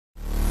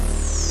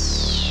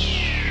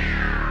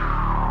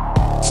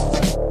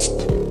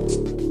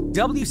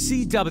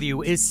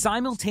WCW is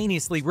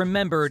simultaneously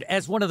remembered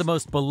as one of the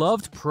most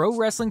beloved pro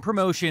wrestling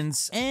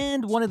promotions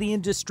and one of the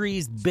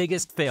industry's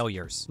biggest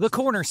failures. The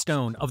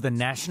cornerstone of the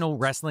National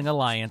Wrestling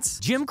Alliance,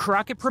 Jim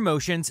Crockett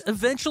Promotions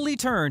eventually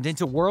turned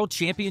into World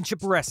Championship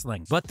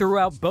Wrestling, but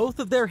throughout both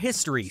of their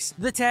histories,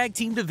 the tag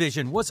team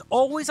division was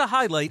always a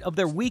highlight of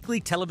their weekly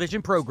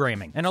television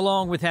programming. And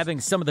along with having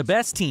some of the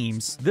best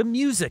teams, the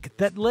music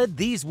that led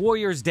these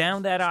warriors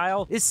down that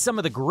aisle is some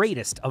of the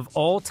greatest of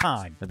all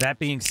time. With that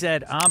being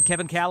said, I'm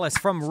Kevin Callis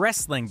from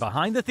Wrestling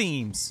Behind the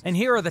Themes, and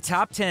here are the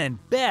top 10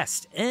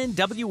 best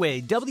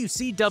NWA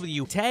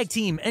WCW tag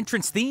team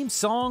entrance theme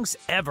songs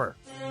ever.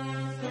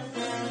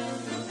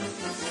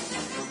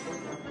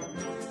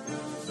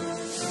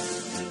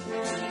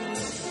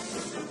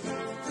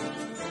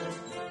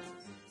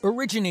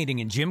 Originating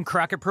in Jim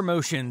Crockett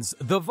Promotions,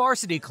 the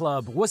Varsity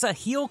Club was a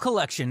heel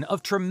collection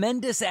of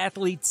tremendous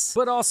athletes,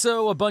 but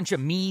also a bunch of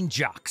mean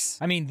jocks.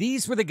 I mean,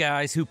 these were the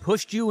guys who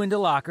pushed you into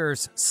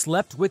lockers,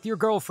 slept with your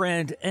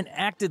girlfriend, and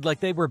acted like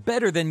they were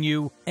better than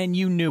you, and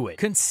you knew it.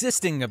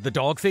 Consisting of the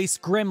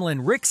dog-faced gremlin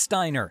Rick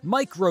Steiner,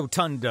 Mike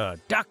Rotunda,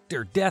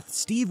 Dr. Death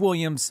Steve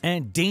Williams,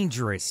 and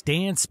Dangerous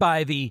Dan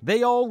Spivey,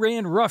 they all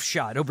ran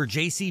roughshod over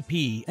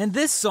JCP, and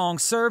this song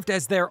served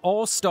as their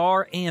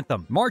all-star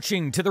anthem,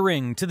 marching to the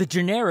ring to the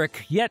generic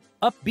yet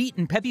upbeat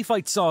and peppy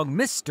fight song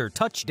Mr.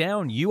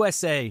 Touchdown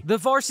USA. The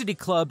Varsity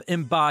Club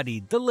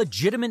embodied the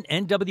legitimate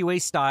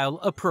NWA style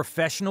of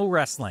professional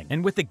wrestling,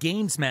 and with the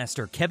Games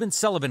Master Kevin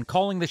Sullivan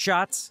calling the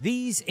shots,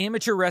 these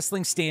amateur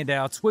wrestling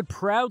standouts would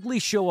proudly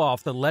show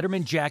off the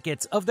Letterman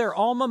jackets of their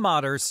alma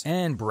maters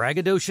and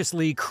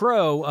braggadociously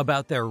crow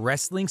about their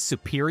wrestling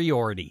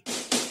superiority.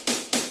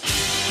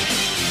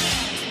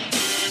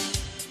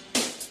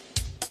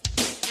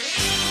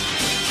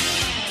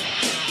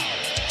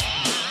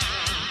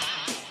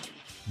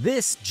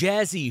 This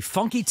jazzy,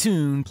 funky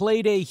tune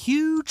played a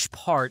huge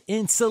part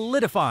in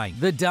solidifying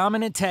the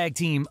dominant tag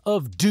team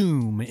of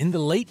Doom in the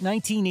late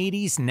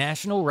 1980s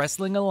National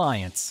Wrestling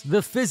Alliance.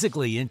 The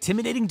physically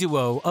intimidating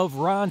duo of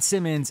Ron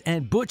Simmons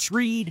and Butch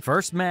Reed,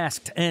 first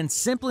masked and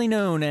simply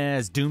known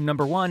as Doom No.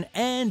 1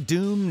 and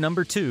Doom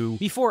No. 2,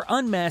 before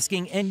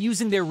unmasking and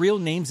using their real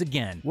names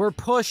again, were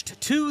pushed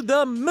to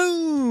the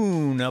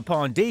moon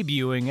upon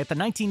debuting at the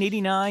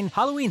 1989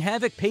 Halloween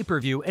Havoc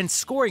pay-per-view and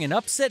scoring an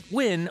upset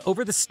win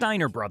over the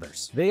Steiner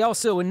brothers. They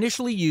also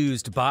initially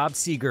used Bob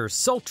Seger's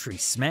sultry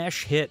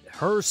smash hit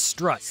Her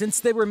Strut, since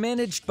they were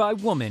managed by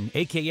Woman,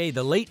 aka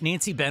the late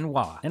Nancy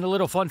Benoit. And a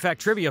little fun fact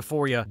trivia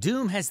for you,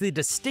 Doom has the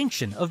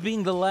distinction of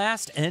being the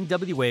last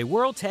NWA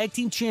World Tag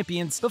Team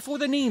Champions before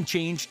the name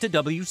changed to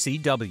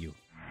WCW.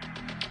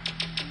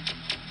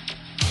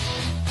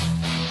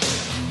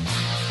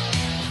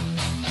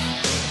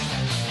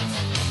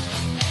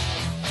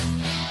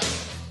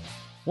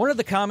 One of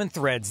the common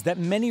threads that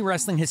many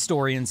wrestling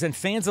historians and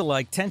fans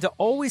alike tend to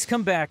always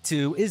come back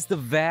to is the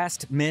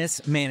vast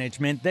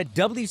mismanagement that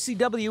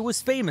WCW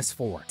was famous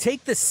for.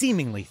 Take the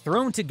seemingly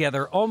thrown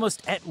together,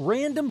 almost at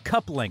random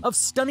coupling of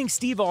stunning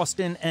Steve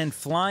Austin and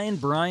flying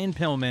Brian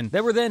Pillman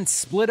that were then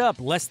split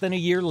up less than a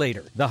year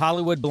later. The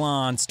Hollywood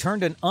Blondes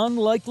turned an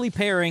unlikely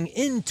pairing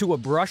into a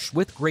brush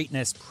with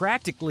greatness,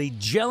 practically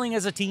gelling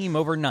as a team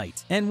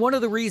overnight. And one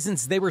of the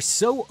reasons they were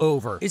so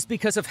over is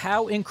because of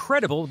how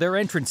incredible their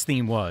entrance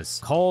theme was.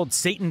 Called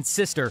Satan's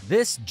Sister,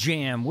 this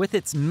jam, with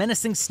its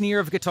menacing sneer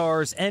of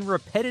guitars and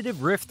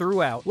repetitive riff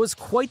throughout, was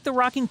quite the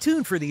rocking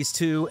tune for these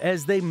two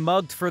as they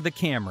mugged for the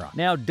camera.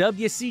 Now,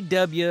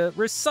 WCW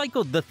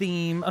recycled the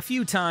theme a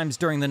few times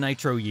during the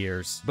Nitro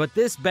years, but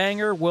this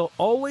banger will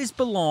always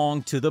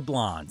belong to the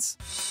Blondes.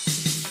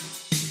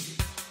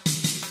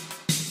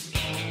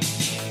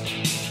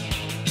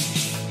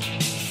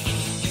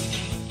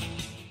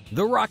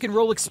 The Rock and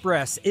Roll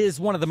Express is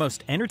one of the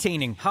most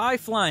entertaining,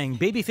 high-flying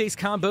babyface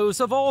combos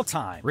of all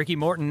time. Ricky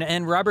Morton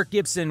and Robert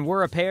Gibson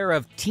were a pair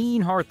of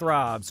teen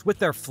heartthrobs with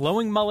their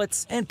flowing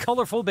mullets and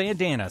colorful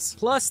bandanas.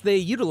 Plus, they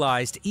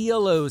utilized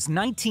ELO's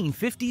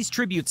 1950s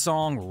tribute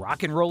song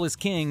Rock and Roll is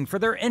King for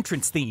their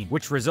entrance theme,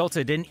 which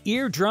resulted in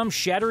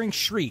eardrum-shattering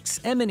shrieks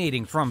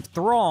emanating from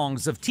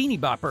throngs of teeny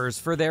boppers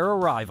for their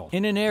arrival.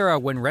 In an era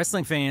when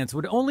wrestling fans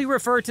would only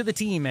refer to the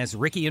team as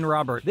Ricky and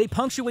Robert, they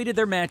punctuated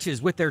their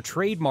matches with their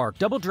trademark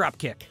double dropkick.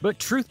 But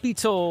truth be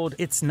told,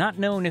 it's not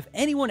known if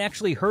anyone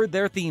actually heard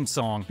their theme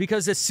song,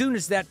 because as soon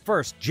as that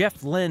first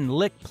Jeff Lynne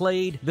lick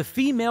played, the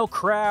female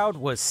crowd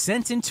was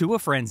sent into a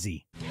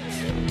frenzy.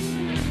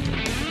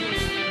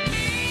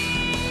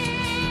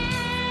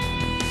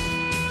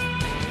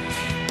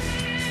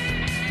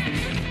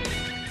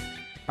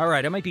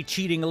 Alright, I might be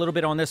cheating a little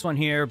bit on this one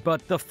here,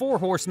 but the Four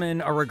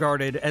Horsemen are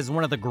regarded as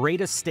one of the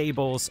greatest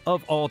stables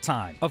of all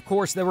time. Of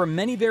course, there were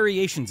many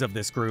variations of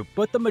this group,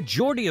 but the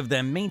majority of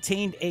them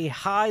maintained a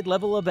high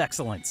level of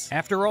excellence.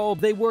 After all,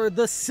 they were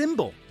the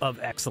symbol of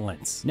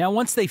excellence. Now,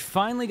 once they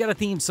finally got a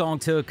theme song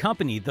to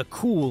accompany the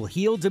cool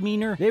heel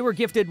demeanor, they were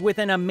gifted with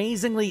an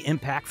amazingly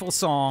impactful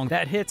song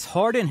that hits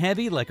hard and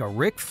heavy like a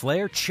Ric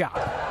Flair chop.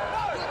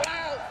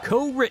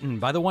 Co-written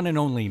by the one and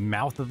only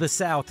Mouth of the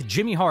South,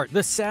 Jimmy Hart,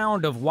 the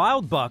sound of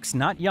Wild Bucks,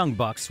 not Young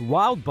Bucks,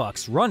 Wild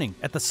Bucks running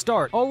at the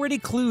start already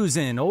clues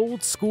in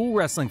old school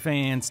wrestling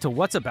fans to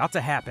what's about to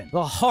happen.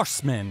 The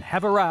Horsemen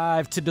have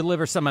arrived to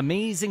deliver some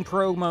amazing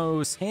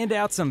promos, hand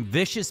out some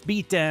vicious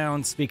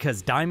beatdowns,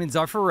 because diamonds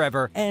are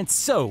forever, and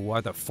so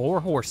are the Four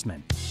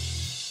Horsemen.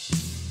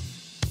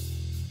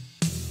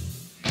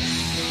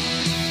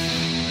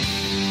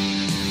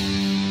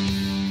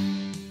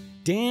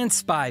 Dan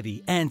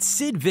Spivey and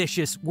Sid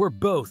Vicious were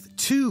both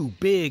two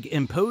big,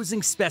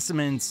 imposing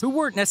specimens who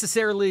weren't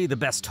necessarily the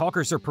best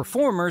talkers or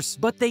performers,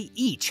 but they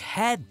each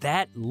had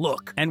that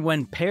look. And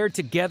when paired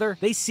together,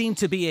 they seemed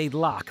to be a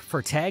lock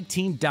for tag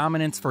team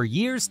dominance for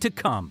years to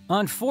come.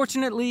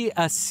 Unfortunately,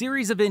 a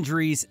series of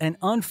injuries and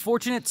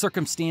unfortunate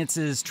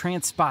circumstances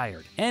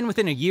transpired, and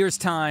within a year's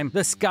time,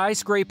 the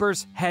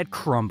skyscrapers had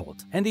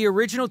crumbled. And the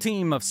original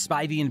team of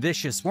Spivey and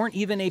Vicious weren't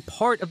even a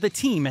part of the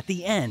team at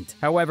the end.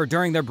 However,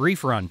 during their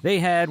brief run,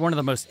 they had one of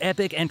the most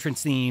epic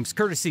entrance themes,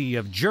 courtesy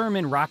of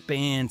German rock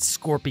band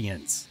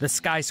Scorpions. The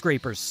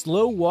Skyscrapers'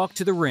 slow walk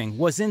to the ring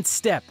was in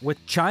step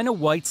with China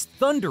White's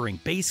thundering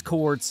bass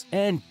chords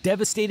and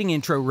devastating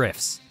intro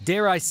riffs.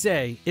 Dare I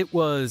say, it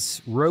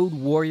was Road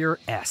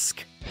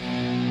Warrior-esque.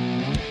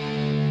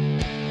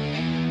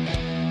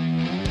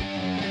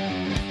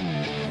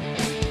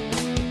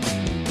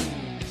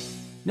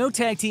 No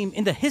tag team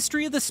in the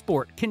history of the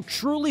sport can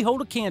truly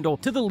hold a candle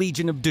to the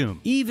Legion of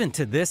Doom. Even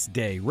to this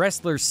day,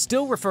 wrestlers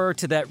still refer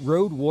to that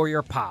Road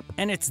Warrior pop,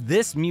 and it's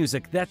this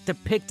music that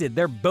depicted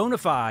their bona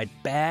fide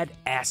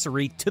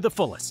badassery to the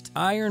fullest.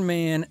 Iron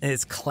Man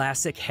is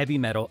classic heavy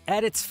metal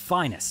at its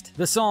finest.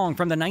 The song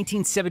from the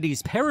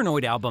 1970s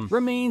Paranoid album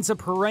remains a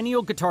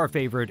perennial guitar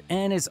favorite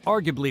and is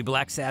arguably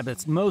Black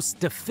Sabbath's most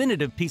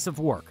definitive piece of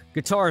work.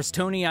 Guitarist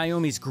Tony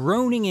Iommi's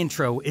groaning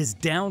intro is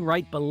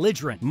downright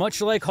belligerent, much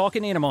like Hawk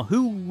and Animal,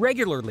 who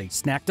regularly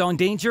snacked on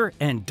danger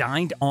and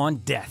dined on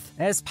death.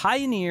 As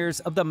pioneers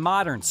of the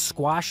modern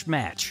squash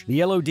match,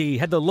 the LOD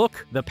had the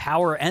look, the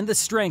power, and the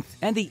strength,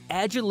 and the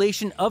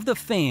adulation of the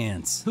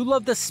fans, who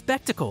loved the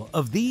spectacle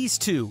of these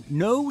two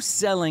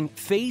no-selling,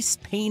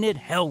 face-painted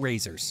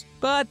hellraisers.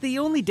 But the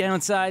only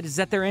downside is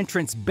that their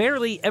entrance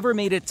barely ever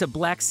made it to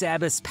Black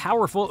Sabbath's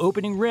powerful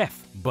opening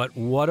riff. But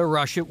what a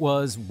rush it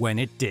was when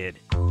it did.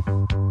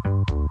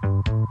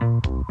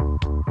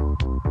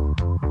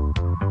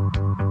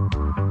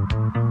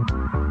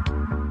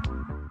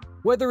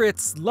 Whether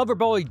it's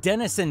Loverboy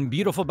Dennis and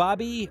Beautiful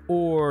Bobby,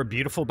 or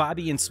Beautiful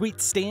Bobby and Sweet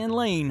Stan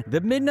Lane,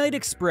 the Midnight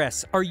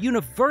Express are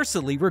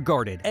universally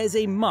regarded as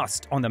a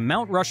must on the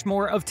Mount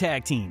Rushmore of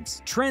tag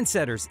teams.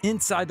 Trendsetters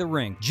inside the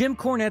ring, Jim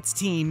Cornette's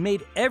team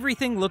made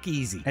everything look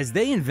easy as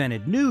they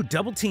invented new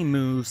double team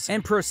moves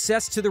and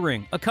processed to the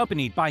ring,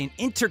 accompanied by an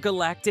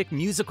intergalactic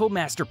musical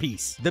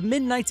masterpiece. The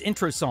Midnight's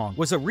intro song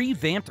was a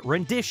revamped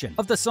rendition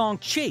of the song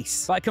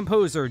Chase by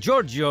composer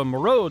Giorgio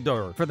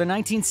Moroder for the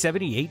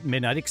 1978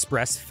 Midnight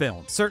Express film.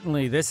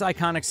 Certainly, this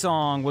iconic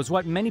song was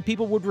what many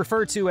people would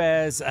refer to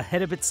as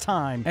ahead of its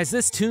time, as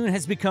this tune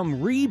has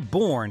become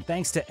reborn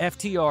thanks to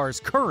FTR's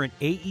current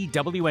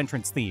AEW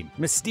entrance theme.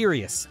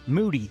 Mysterious,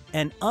 moody,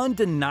 and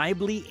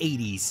undeniably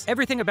 80s.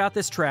 Everything about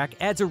this track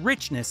adds a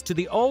richness to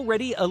the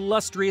already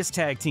illustrious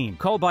tag team,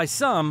 called by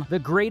some the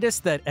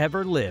greatest that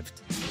ever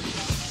lived.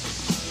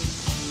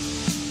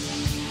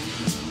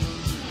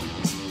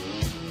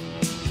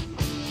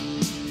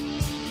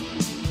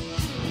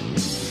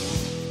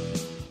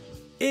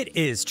 It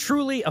is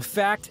truly a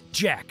fact,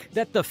 Jack,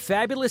 that the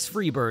fabulous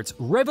Freebirds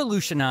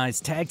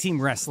revolutionized tag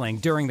team wrestling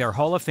during their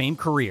Hall of Fame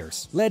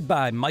careers. Led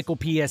by Michael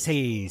P.S.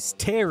 Hayes,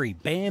 Terry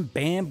Bam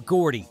Bam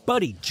Gordy,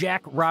 Buddy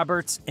Jack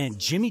Roberts, and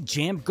Jimmy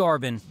Jam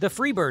Garvin, the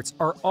Freebirds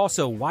are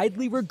also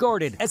widely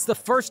regarded as the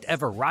first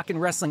ever rock and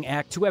wrestling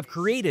act to have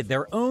created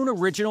their own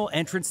original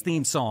entrance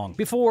theme song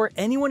before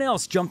anyone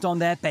else jumped on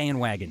that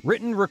bandwagon.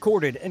 Written,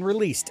 recorded, and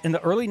released in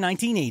the early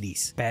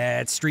 1980s,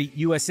 Bad Street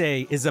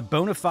USA is a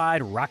bona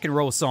fide rock and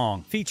roll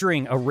song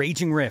featuring a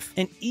raging riff,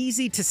 an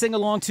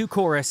easy-to-sing-along-to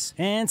chorus,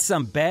 and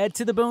some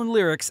bad-to-the-bone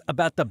lyrics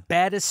about the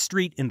baddest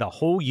street in the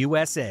whole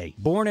USA.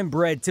 Born and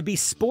bred to be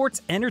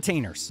sports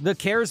entertainers, the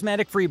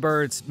charismatic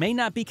Freebirds may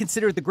not be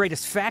considered the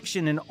greatest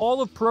faction in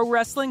all of pro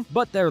wrestling,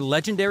 but their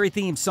legendary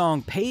theme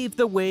song paved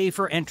the way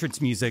for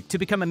entrance music to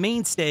become a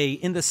mainstay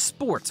in the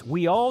sport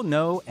we all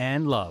know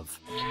and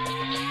love.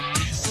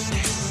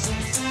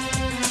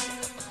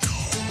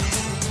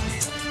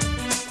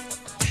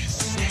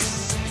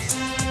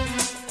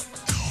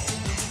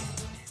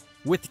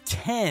 With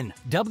 10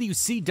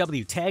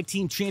 WCW Tag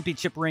Team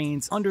Championship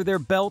reigns under their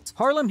belt,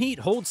 Harlem Heat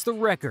holds the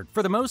record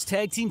for the most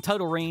tag team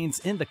title reigns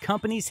in the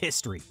company's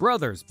history.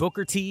 Brothers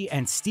Booker T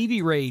and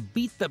Stevie Ray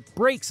beat the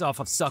brakes off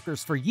of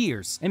suckers for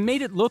years and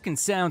made it look and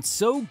sound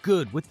so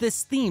good with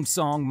this theme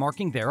song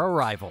marking their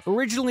arrival.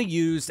 Originally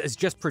used as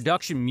just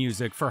production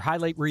music for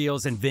highlight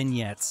reels and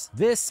vignettes,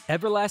 this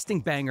everlasting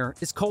banger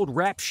is called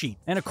Rap Sheet,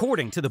 and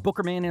according to the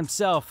Booker Man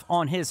himself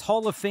on his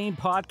Hall of Fame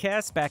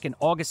podcast back in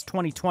August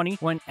 2020,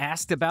 when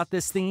asked about this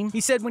this theme. He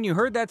said when you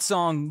heard that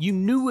song, you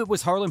knew it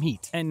was Harlem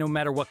Heat. And no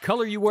matter what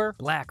color you were,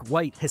 black,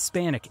 white,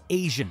 Hispanic,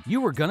 Asian, you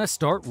were gonna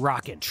start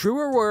rocking.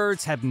 Truer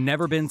words have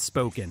never been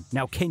spoken.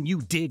 Now can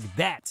you dig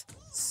that?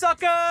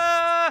 Sucker!